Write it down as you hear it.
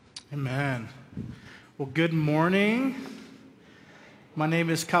Amen. Well, good morning. My name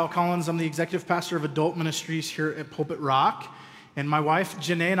is Kyle Collins. I'm the executive pastor of adult ministries here at Pulpit Rock. And my wife,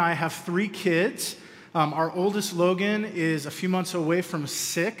 Janae, and I have 3 kids. Our oldest, Logan, is a few months away from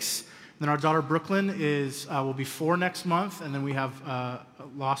 6. Then our daughter, Brooklyn, will be 4 next month. And then we have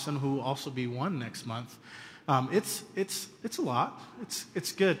Lawson, who will also be 1 next month. It's a lot.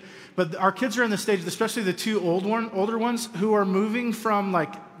 It's good. But our kids are in the stage, especially the 2 older ones, who are moving from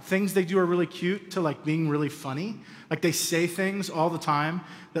like things they do are really cute to like being really funny. Like they say things all the time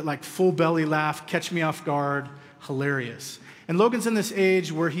that like full belly laugh, catch me off guard, hilarious. And Logan's in this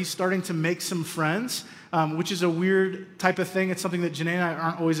age where he's starting to make some friends, which is a weird type of thing. It's something that Janae and I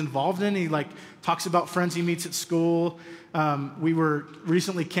aren't always involved in. He like talks about friends he meets at school. We were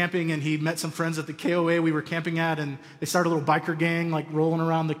recently camping and he met some friends at the KOA we were camping at, and they started a little biker gang like rolling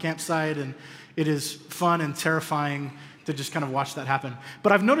around the campsite, and it is fun and terrifying to just kind of watch that happen.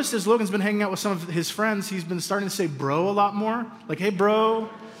 But I've noticed as Logan's been hanging out with some of his friends, he's been starting to say bro a lot more. Like, hey bro,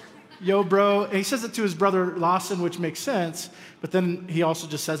 yo bro. And he says it to his brother Lawson, which makes sense, but then he also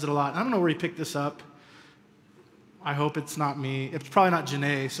just says it a lot. I don't know where he picked this up. I hope it's not me. It's probably not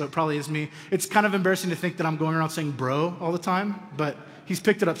Janae, so it probably is me. It's kind of embarrassing to think that I'm going around saying bro all the time, but he's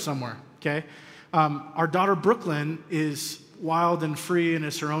picked it up somewhere, okay? Our daughter Brooklyn is wild and free and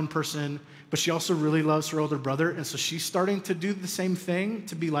is her own person, but she also really loves her older brother, and so she's starting to do the same thing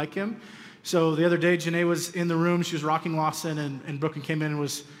to be like him. So the other day, Janae was in the room. She was rocking Lawson, and Brooklyn came in and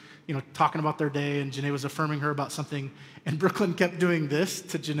was talking about their day, and Janae was affirming her about something, and Brooklyn kept doing this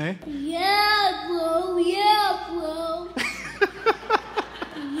to Janae. Yeah, bro. Yeah, bro.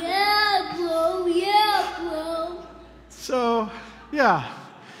 Yeah, bro. Yeah, bro. So, yeah.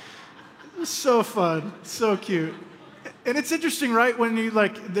 It was so fun. So cute. And it's interesting, right, when you,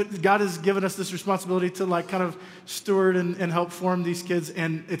 God has given us this responsibility to, kind of steward and help form these kids,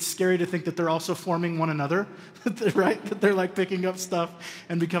 and it's scary to think that they're also forming one another, right? That they're, picking up stuff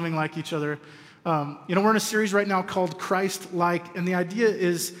and becoming like each other. We're in a series right now called Christ-like, and the idea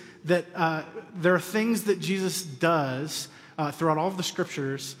is that there are things that Jesus does throughout all of the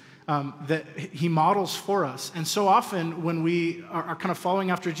scriptures that he models for us. And so often when we are kind of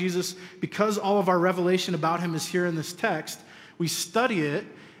following after Jesus, because all of our revelation about him is here in this text, we study it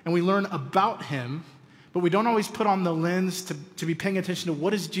and we learn about him, but we don't always put on the lens to be paying attention to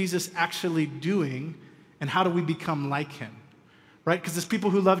what is Jesus actually doing and how do we become like him, right? Because as people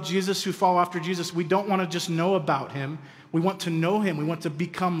who love Jesus, who follow after Jesus, we don't want to just know about him. We want to know him. We want to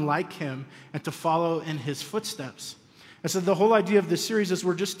become like him and to follow in his footsteps. And so the whole idea of this series is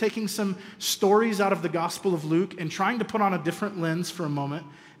we're just taking some stories out of the Gospel of Luke and trying to put on a different lens for a moment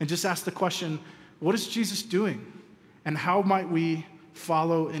and just ask the question, what is Jesus doing? And how might we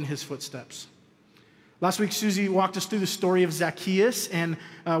follow in his footsteps? Last week, Susie walked us through the story of Zacchaeus, and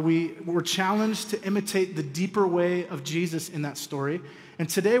we were challenged to imitate the deeper way of Jesus in that story. And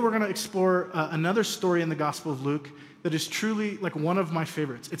today we're going to explore another story in the Gospel of Luke that is truly one of my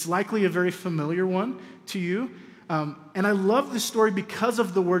favorites. It's likely a very familiar one to you. And I love this story because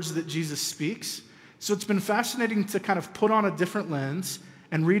of the words that Jesus speaks. So it's been fascinating to kind of put on a different lens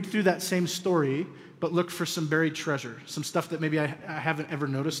and read through that same story, but look for some buried treasure, some stuff that maybe I haven't ever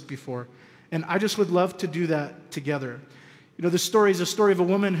noticed before. And I just would love to do that together. This story is a story of a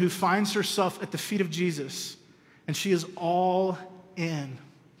woman who finds herself at the feet of Jesus, and she is all in.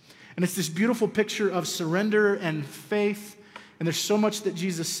 And it's this beautiful picture of surrender and faith, and there's so much that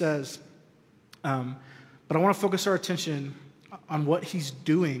Jesus says. But I want to focus our attention on what he's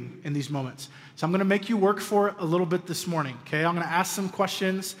doing in these moments. So I'm going to make you work for it a little bit this morning, okay? I'm going to ask some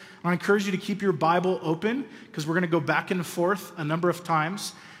questions. I'm going to encourage you to keep your Bible open because we're going to go back and forth a number of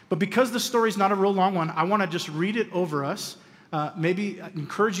times. But because the story's not a real long one, I want to just read it over us. Maybe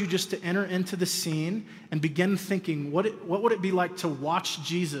encourage you just to enter into the scene and begin thinking, what would it be like to watch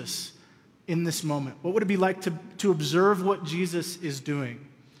Jesus in this moment? What would it be like to observe what Jesus is doing?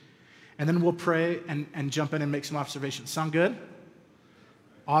 And then we'll pray and jump in and make some observations. Sound good?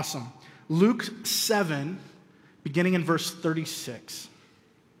 Awesome. Luke 7, beginning in verse 36.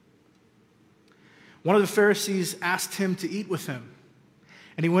 One of the Pharisees asked him to eat with him.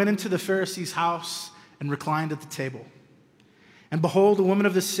 And he went into the Pharisee's house and reclined at the table. And behold, a woman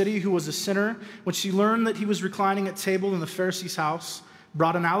of the city who was a sinner, when she learned that he was reclining at table in the Pharisee's house,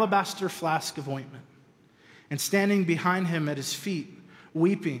 brought an alabaster flask of ointment. And standing behind him at his feet,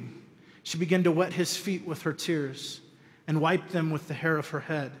 weeping, she began to wet his feet with her tears and wiped them with the hair of her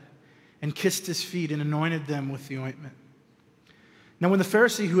head and kissed his feet and anointed them with the ointment. Now when the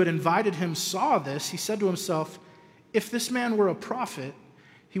Pharisee who had invited him saw this, he said to himself, if this man were a prophet,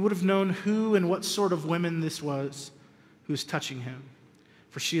 he would have known who and what sort of woman this was who was touching him,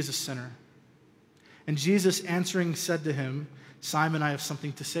 for she is a sinner." And Jesus answering said to him, "Simon, I have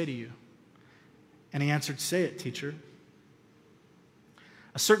something to say to you." And he answered, "Say it, teacher."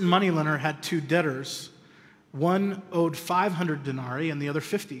 A certain moneylender had two debtors. One owed 500 denarii and the other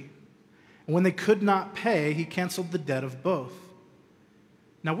 50. And when they could not pay, he canceled the debt of both.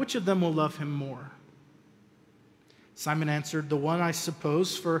 Now, which of them will love him more? Simon answered, "The one, I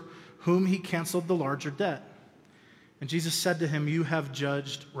suppose, for whom he canceled the larger debt." And Jesus said to him, "You have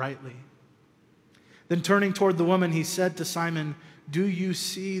judged rightly." Then turning toward the woman, he said to Simon, "Do you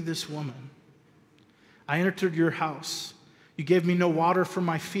see this woman? I entered your house. You gave me no water for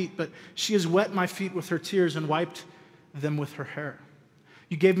my feet, but she has wet my feet with her tears and wiped them with her hair.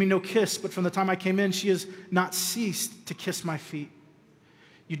 You gave me no kiss, but from the time I came in, she has not ceased to kiss my feet.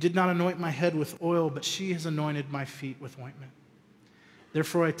 You did not anoint my head with oil, but she has anointed my feet with ointment.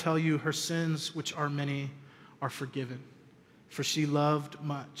 Therefore I tell you, her sins, which are many, are forgiven, for she loved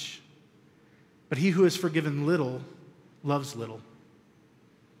much. But he who is forgiven little loves little."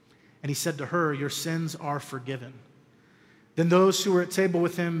 And he said to her, "Your sins are forgiven." Then those who were at table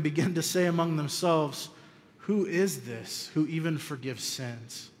with him began to say among themselves, "Who is this who even forgives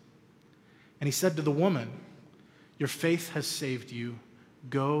sins?" And he said to the woman, "Your faith has saved you.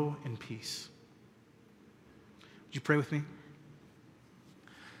 Go in peace." Would you pray with me?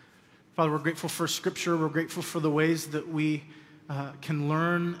 Father, we're grateful for Scripture. We're grateful for the ways that we can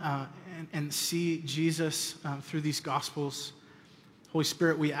learn and see Jesus through these Gospels. Holy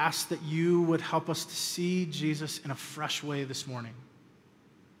Spirit, we ask that you would help us to see Jesus in a fresh way this morning.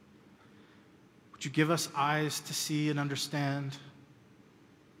 Would you give us eyes to see and understand?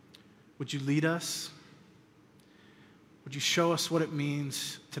 Would you lead us? Would you show us what it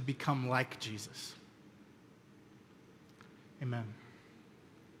means to become like Jesus? Amen.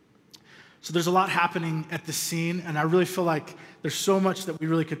 So there's a lot happening at this scene, and I really feel like there's so much that we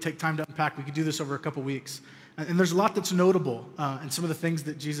really could take time to unpack. We could do this over a couple weeks. And there's a lot that's notable in some of the things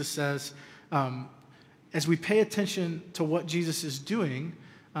that Jesus says. As we pay attention to what Jesus is doing,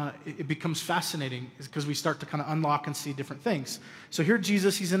 it becomes fascinating because we start to kind of unlock and see different things. So here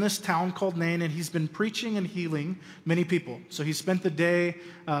Jesus, he's in this town called Nain, and he's been preaching and healing many people. So he spent the day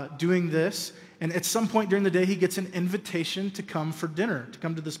doing this, and at some point during the day, he gets an invitation to come for dinner, to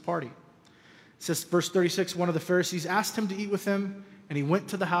come to this party. It says, verse 36, one of the Pharisees asked him to eat with him, and he went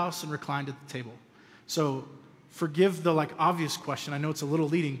to the house and reclined at the table. So forgive the obvious question. I know it's a little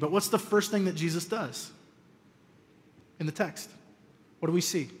leading, but what's the first thing that Jesus does in the text? What do we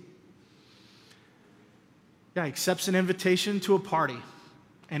see? Yeah, he accepts an invitation to a party,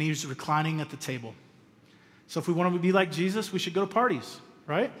 and he's reclining at the table. So if we want to be like Jesus, we should go to parties,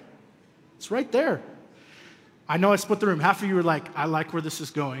 right? It's right there. I know I split the room. Half of you were like, "I like where this is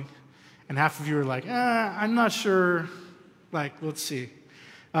going," and half of you were like, "I'm not sure. Let's see."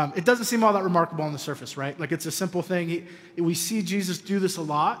 It doesn't seem all that remarkable on the surface, right? It's a simple thing. We see Jesus do this a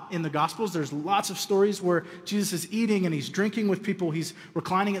lot in the Gospels. There's lots of stories where Jesus is eating and he's drinking with people. He's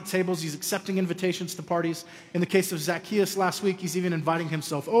reclining at tables. He's accepting invitations to parties. In the case of Zacchaeus last week, he's even inviting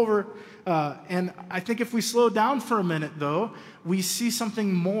himself over. And I think if we slow down for a minute, though, we see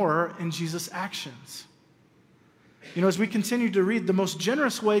something more in Jesus' actions. As we continue to read, the most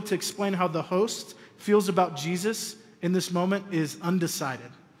generous way to explain how the host feels about Jesus in this moment is undecided.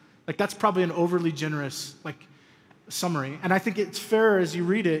 That's probably an overly generous summary. And I think it's fair as you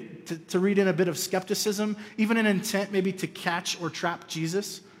read it to read in a bit of skepticism, even an intent maybe to catch or trap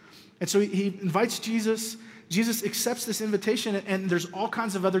Jesus. And so he invites Jesus. Jesus accepts this invitation, and there's all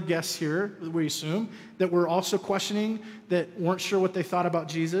kinds of other guests here, we assume, that were also questioning, that weren't sure what they thought about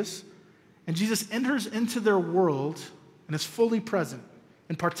Jesus. And Jesus enters into their world and is fully present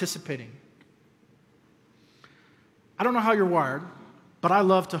and participating. I don't know how you're wired, but I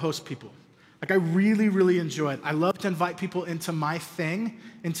love to host people. I really, really enjoy it. I love to invite people into my thing,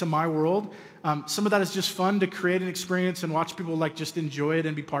 into my world. Some of that is just fun to create an experience and watch people just enjoy it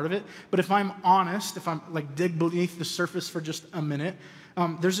and be part of it. But if I'm honest, if I'm dig beneath the surface for just a minute,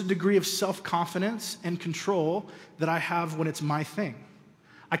 there's a degree of self-confidence and control that I have when it's my thing.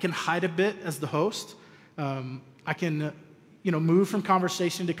 I can hide a bit as the host. I can, move from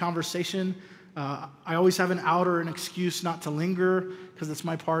conversation to conversation. I always have an out or an excuse not to linger because it's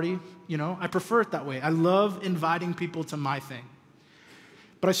my party. I prefer it that way. I love inviting people to my thing.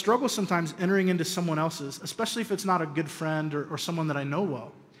 But I struggle sometimes entering into someone else's, especially if it's not a good friend or someone that I know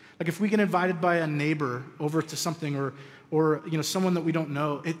well. If we get invited by a neighbor over to something or someone that we don't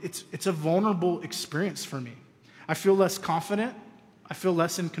know, it's a vulnerable experience for me. I feel less confident. I feel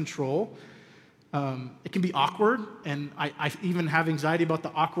less in control. It can be awkward, and I even have anxiety about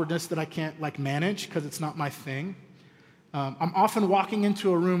the awkwardness that I can't manage because it's not my thing. I'm often walking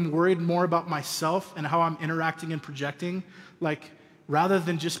into a room worried more about myself and how I'm interacting and projecting, like rather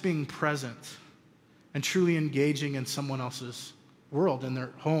than just being present and truly engaging in someone else's world, in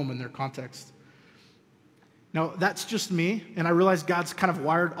their home, in their context. Now, that's just me, and I realize God's kind of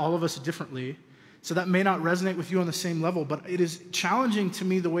wired all of us differently, so that may not resonate with you on the same level, but it is challenging to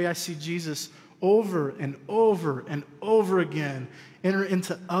me the way I see Jesus over and over and over again enter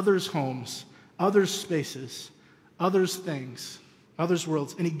into others' homes, others' spaces, others' things, others'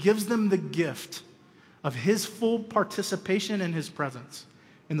 worlds, and he gives them the gift of his full participation in his presence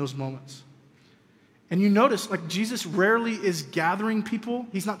in those moments. And you notice, like, Jesus rarely is gathering people.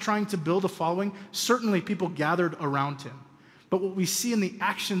 He's not trying to build a following. Certainly people gathered around him. But what we see in the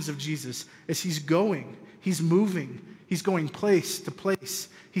actions of Jesus is he's going, he's moving, he's going place to place.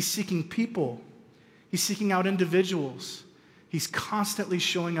 He's seeking people. He's seeking out individuals. He's constantly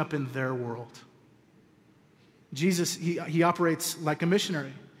showing up in their world. Jesus, he operates like a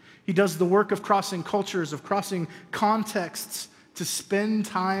missionary. He does the work of crossing cultures, of crossing contexts, to spend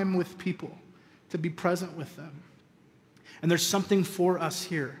time with people, to be present with them. And there's something for us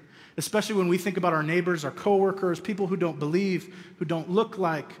here, especially when we think about our neighbors, our coworkers, people who don't believe, who don't look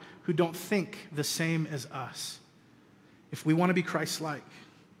like, who don't think the same as us. If we want to be Christ-like,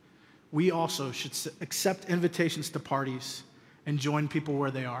 we also should accept invitations to parties and join people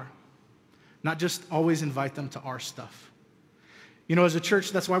where they are, not just always invite them to our stuff. You know, as a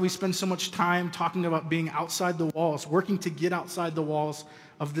church, that's why we spend so much time talking about being outside the walls, working to get outside the walls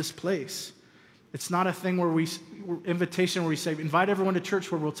of this place. It's not a thing where invitation where we say, invite everyone to church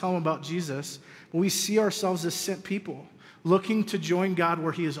where we'll tell them about Jesus, but we see ourselves as sent people, looking to join God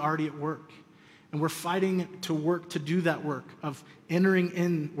where he is already at work. And we're fighting to work to do that work of entering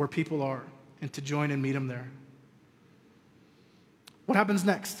in where people are and to join and meet them there. What happens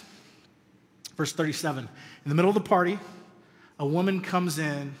next? Verse 37, in the middle of the party, a woman comes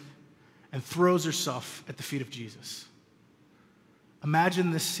in and throws herself at the feet of Jesus.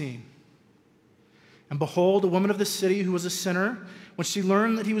 Imagine this scene. And behold, a woman of the city who was a sinner, when she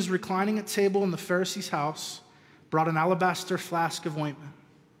learned that he was reclining at table in the Pharisee's house, brought an alabaster flask of ointment.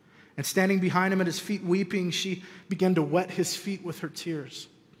 And standing behind him at his feet weeping, she began to wet his feet with her tears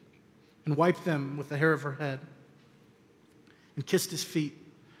and wiped them with the hair of her head and kissed his feet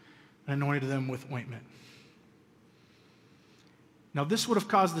and anointed them with ointment. Now, this would have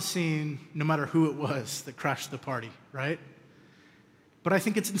caused the scene no matter who it was that crashed the party, right? But I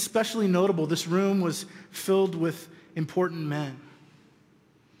think it's especially notable. This room was filled with important men.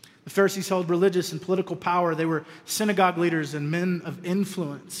 The Pharisees held religious and political power. They were synagogue leaders and men of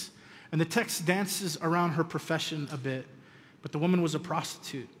influence. And the text dances around her profession a bit, but the woman was a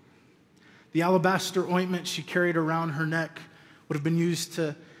prostitute. The alabaster ointment she carried around her neck would have been used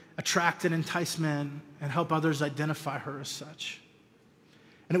to attract and entice men and help others identify her as such.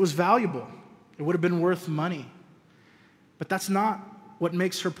 And it was valuable. It would have been worth money. But that's not what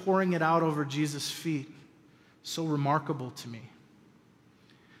makes her pouring it out over Jesus' feet so remarkable to me.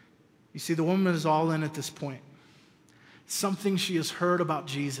 You see, the woman is all in at this point. Something she has heard about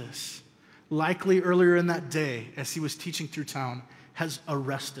Jesus, likely earlier in that day as he was teaching through town, has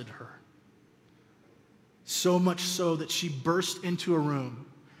arrested her. So much so that she burst into a room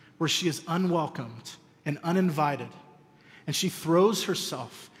where she is unwelcomed and uninvited, and she throws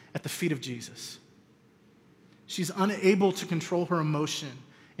herself at the feet of Jesus. She's unable to control her emotion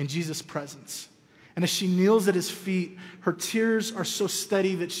in Jesus' presence. And as she kneels at his feet, her tears are so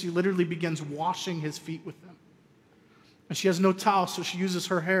steady that she literally begins washing his feet with them. And she has no towel, so she uses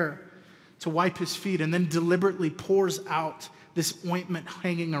her hair to wipe his feet and then deliberately pours out this ointment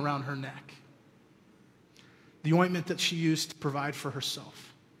hanging around her neck. The ointment that she used to provide for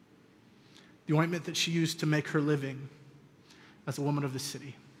herself. The ointment that she used to make her living as a woman of the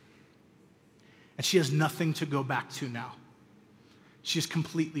city. And she has nothing to go back to now. She is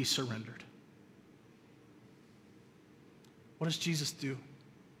completely surrendered. What does Jesus do?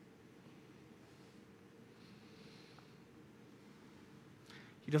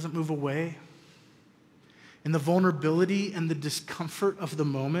 He doesn't move away. In the vulnerability and the discomfort of the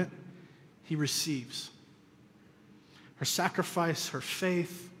moment, he receives her sacrifice, her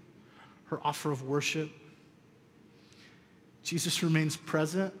faith, her offer of worship. Jesus remains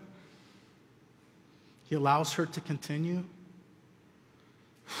present. He allows her to continue.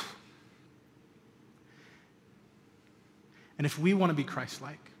 And if we want to be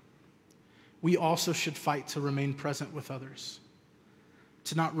Christ-like, we also should fight to remain present with others,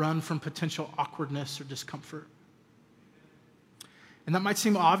 to not run from potential awkwardness or discomfort. And that might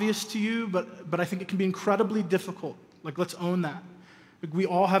seem obvious to you, but I think it can be incredibly difficult. Let's own that. We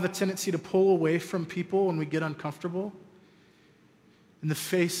all have a tendency to pull away from people when we get uncomfortable. in the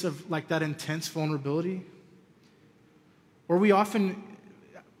face of like that intense vulnerability. Or we often,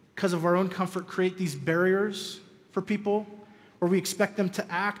 because of our own comfort, create these barriers for people where we expect them to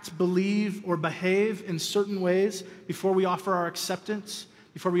act, believe, or behave in certain ways before we offer our acceptance,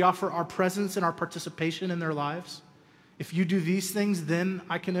 before we offer our presence and our participation in their lives. If you do these things, then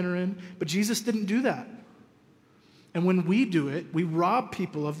I can enter in. But Jesus didn't do that. And when we do it, we rob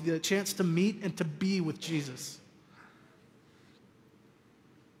people of the chance to meet and to be with Jesus.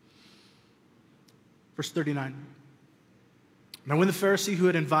 Verse 39. Now when the Pharisee who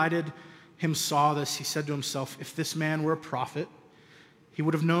had invited him saw this, he said to himself, if this man were a prophet, he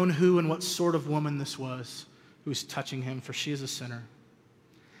would have known who and what sort of woman this was who was touching him, for she is a sinner.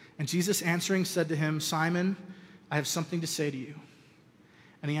 And Jesus answering said to him, Simon, I have something to say to you.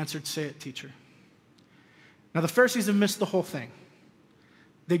 And he answered, say it, teacher. Now the Pharisees have missed the whole thing.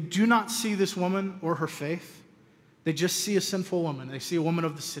 They do not see this woman or her faith. They just see a sinful woman. They see a woman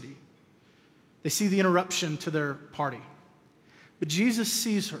of the city. They see the interruption to their party. But Jesus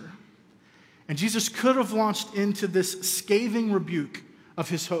sees her. And Jesus could have launched into this scathing rebuke of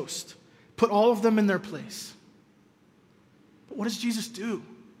his host, put all of them in their place. But what does Jesus do?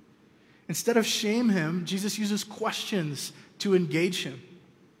 Instead of shame him, Jesus uses questions to engage him.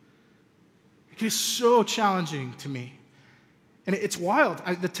 It is so challenging to me. And it's wild.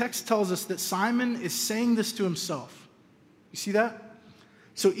 The text tells us that Simon is saying this to himself. You see that?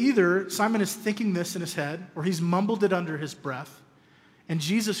 So either Simon is thinking this in his head, or he's mumbled it under his breath. And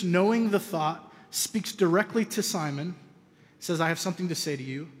Jesus, knowing the thought, speaks directly to Simon, says, I have something to say to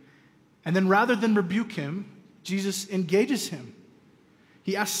you. And then rather than rebuke him, Jesus engages him.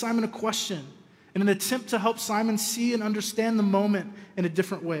 He asks Simon a question in an attempt to help Simon see and understand the moment in a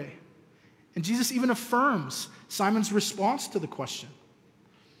different way. And Jesus even affirms Simon's response to the question.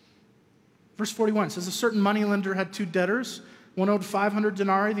 Verse 41 says, a certain moneylender had two debtors. One owed 500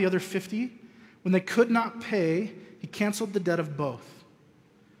 denarii, the other 50. When they could not pay, he canceled the debt of both.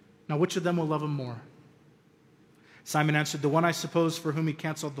 Now, which of them will love him more? Simon answered, the one, I suppose, for whom he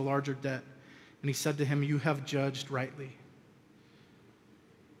canceled the larger debt. And he said to him, you have judged rightly.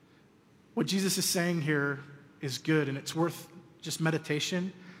 What Jesus is saying here is good, and it's worth just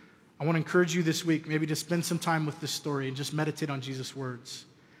meditation. I want to encourage you this week maybe to spend some time with this story and just meditate on Jesus' words.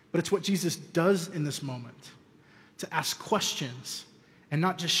 But it's what Jesus does in this moment, to ask questions and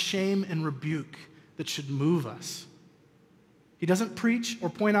not just shame and rebuke that should move us. He doesn't preach or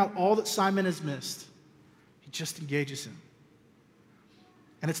point out all that Simon has missed. He just engages him.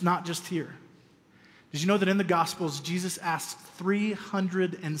 And it's not just here. Did you know that in the Gospels, Jesus asks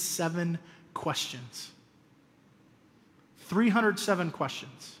 307 questions? 307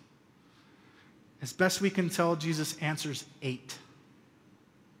 questions. As best we can tell, Jesus answers 8.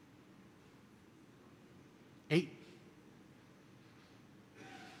 8.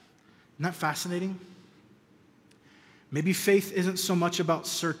 Isn't that fascinating? Maybe faith isn't so much about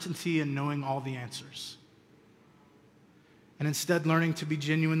certainty and knowing all the answers, and instead learning to be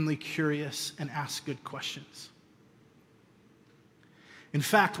genuinely curious and ask good questions. In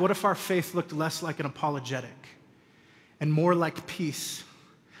fact, what if our faith looked less like an apologetic and more like peace,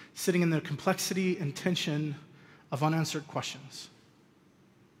 sitting in the complexity and tension of unanswered questions?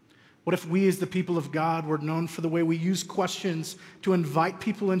 What if we as the people of God were known for the way we use questions to invite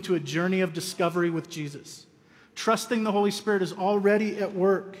people into a journey of discovery with Jesus, trusting the Holy Spirit is already at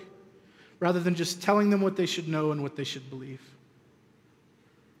work rather than just telling them what they should know and what they should believe?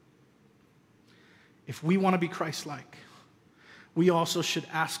 If we want to be Christ-like, we also should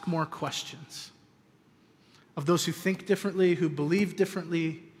ask more questions of those who think differently, who believe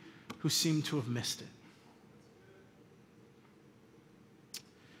differently, who seem to have missed it.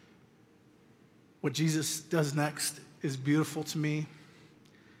 What Jesus does next is beautiful to me.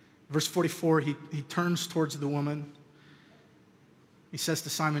 Verse 44, he turns towards the woman. He says to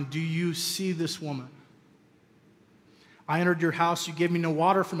Simon, do you see this woman? I entered your house. You gave me no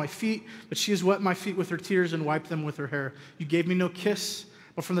water for my feet, but she has wet my feet with her tears and wiped them with her hair. You gave me no kiss,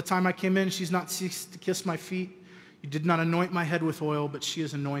 but from the time I came in, she's not ceased to kiss my feet. You did not anoint my head with oil, but she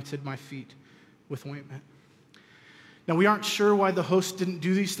has anointed my feet with ointment. Now, we aren't sure why the host didn't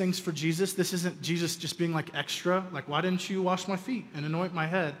do these things for Jesus. This isn't Jesus just being like extra, like, why didn't you wash my feet and anoint my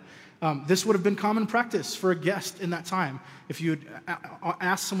head? This would have been common practice for a guest in that time if you had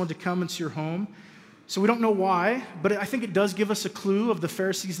asked someone to come into your home. So we don't know why, but I think it does give us a clue of the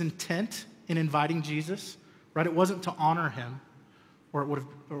Pharisees' intent in inviting Jesus, right? It wasn't to honor him, or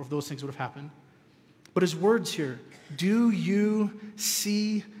if those things would have happened. But his words here, do you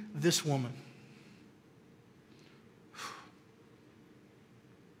see this woman?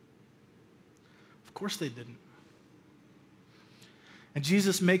 Of course they didn't. And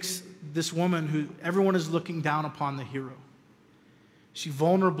Jesus makes this woman who everyone is looking down upon the hero. She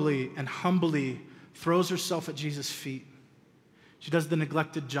vulnerably and humbly throws herself at Jesus' feet. She does the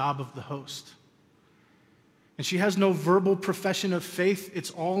neglected job of the host. And she has no verbal profession of faith.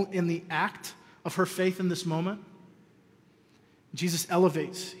 It's all in the act of her faith in this moment. Jesus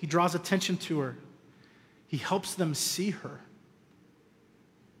elevates. He draws attention to her. He helps them see her.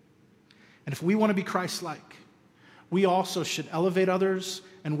 And if we want to be Christ-like, we also should elevate others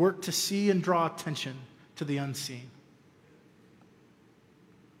and work to see and draw attention to the unseen.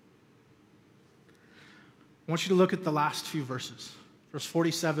 I want you to look at the last few verses, verse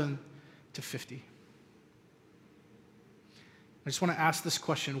 47 to 50. I just want to ask this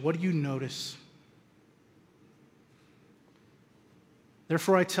question. What do you notice?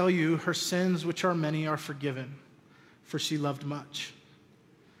 Therefore I tell you, her sins, which are many, are forgiven, for she loved much.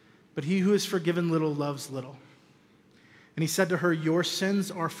 But he who is forgiven little loves little. And he said to her, your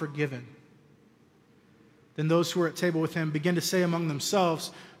sins are forgiven. Then those who were at table with him began to say among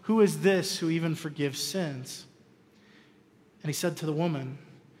themselves, who is this who even forgives sins? And he said to the woman,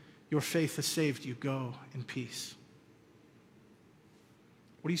 your faith has saved you. Go in peace.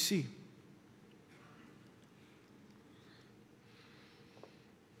 What do you see?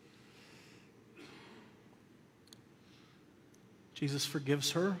 Jesus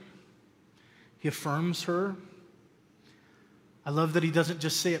forgives her. He affirms her. I love that he doesn't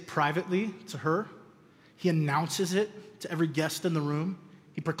just say it privately to her. He announces it to every guest in the room.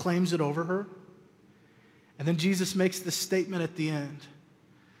 He proclaims it over her. And then Jesus makes this statement at the end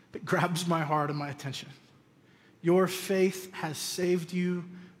that grabs my heart and my attention. Your faith has saved you.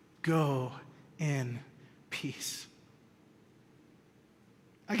 Go in peace.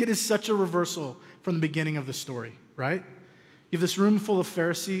 Like, it is such a reversal from the beginning of the story, right? You have this room full of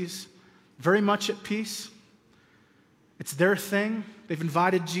Pharisees, very much at peace. It's their thing. They've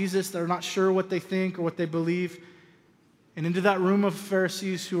invited Jesus. They're not sure what they think or what they believe. And into that room of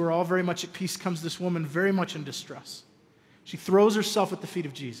Pharisees who are all very much at peace comes this woman very much in distress. She throws herself at the feet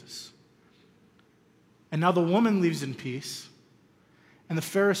of Jesus. And now the woman leaves in peace, and the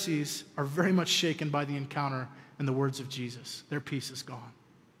Pharisees are very much shaken by the encounter and the words of Jesus. Their peace is gone.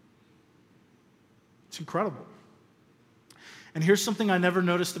 It's incredible. And here's something I never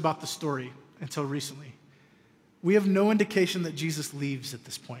noticed about the story until recently. We have no indication that Jesus leaves at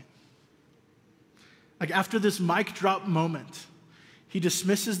this point. Like, after this mic drop moment, he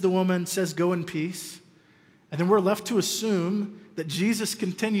dismisses the woman, says, go in peace. And then we're left to assume that Jesus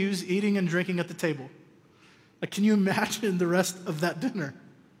continues eating and drinking at the table. Like, can you imagine the rest of that dinner?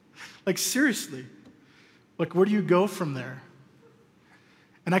 Like, seriously. Like, where do you go from there?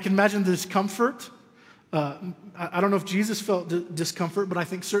 And I can imagine the discomfort. I don't know if Jesus felt discomfort, but I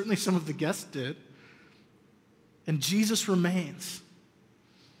think certainly some of the guests did. And Jesus remains.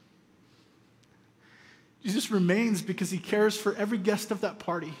 Jesus remains because he cares for every guest of that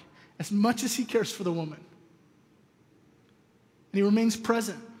party as much as he cares for the woman. And he remains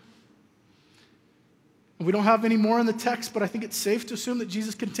present. And we don't have any more in the text, but I think it's safe to assume that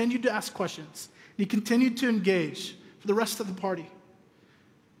Jesus continued to ask questions. And he continued to engage for the rest of the party.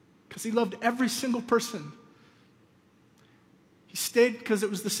 Because he loved every single person. He stayed because it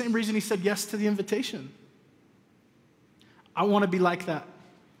was the same reason he said yes to the invitation. I want to be like that.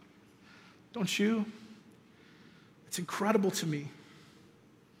 Don't you? It's incredible to me.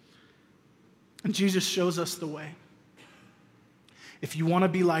 And Jesus shows us the way. If you want to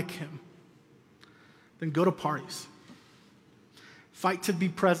be like him, then go to parties. Fight to be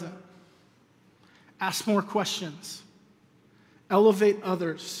present. Ask more questions. Elevate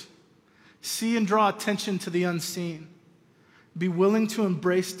others. See and draw attention to the unseen. Be willing to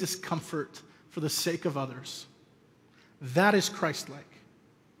embrace discomfort for the sake of others. That is Christ-like.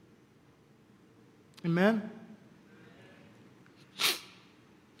 Amen?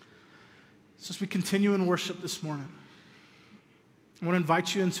 So as we continue in worship this morning, I want to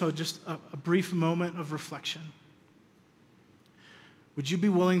invite you into just a brief moment of reflection. Would you be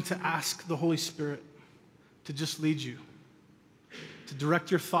willing to ask the Holy Spirit to just lead you, to direct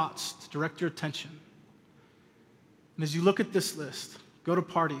your thoughts, to direct your attention? And as you look at this list, go to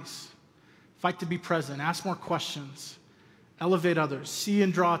parties, fight to be present, ask more questions, elevate others, see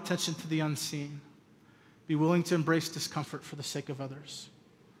and draw attention to the unseen, be willing to embrace discomfort for the sake of others.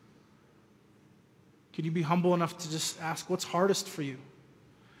 Can you be humble enough to just ask what's hardest for you?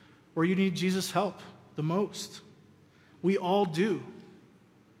 Where you need Jesus' help the most? We all do.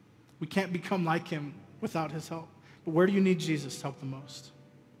 We can't become like him without his help. But where do you need Jesus' help the most?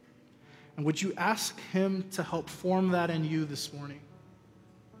 And would you ask him to help form that in you this morning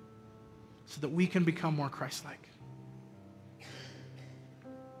so that we can become more Christ-like?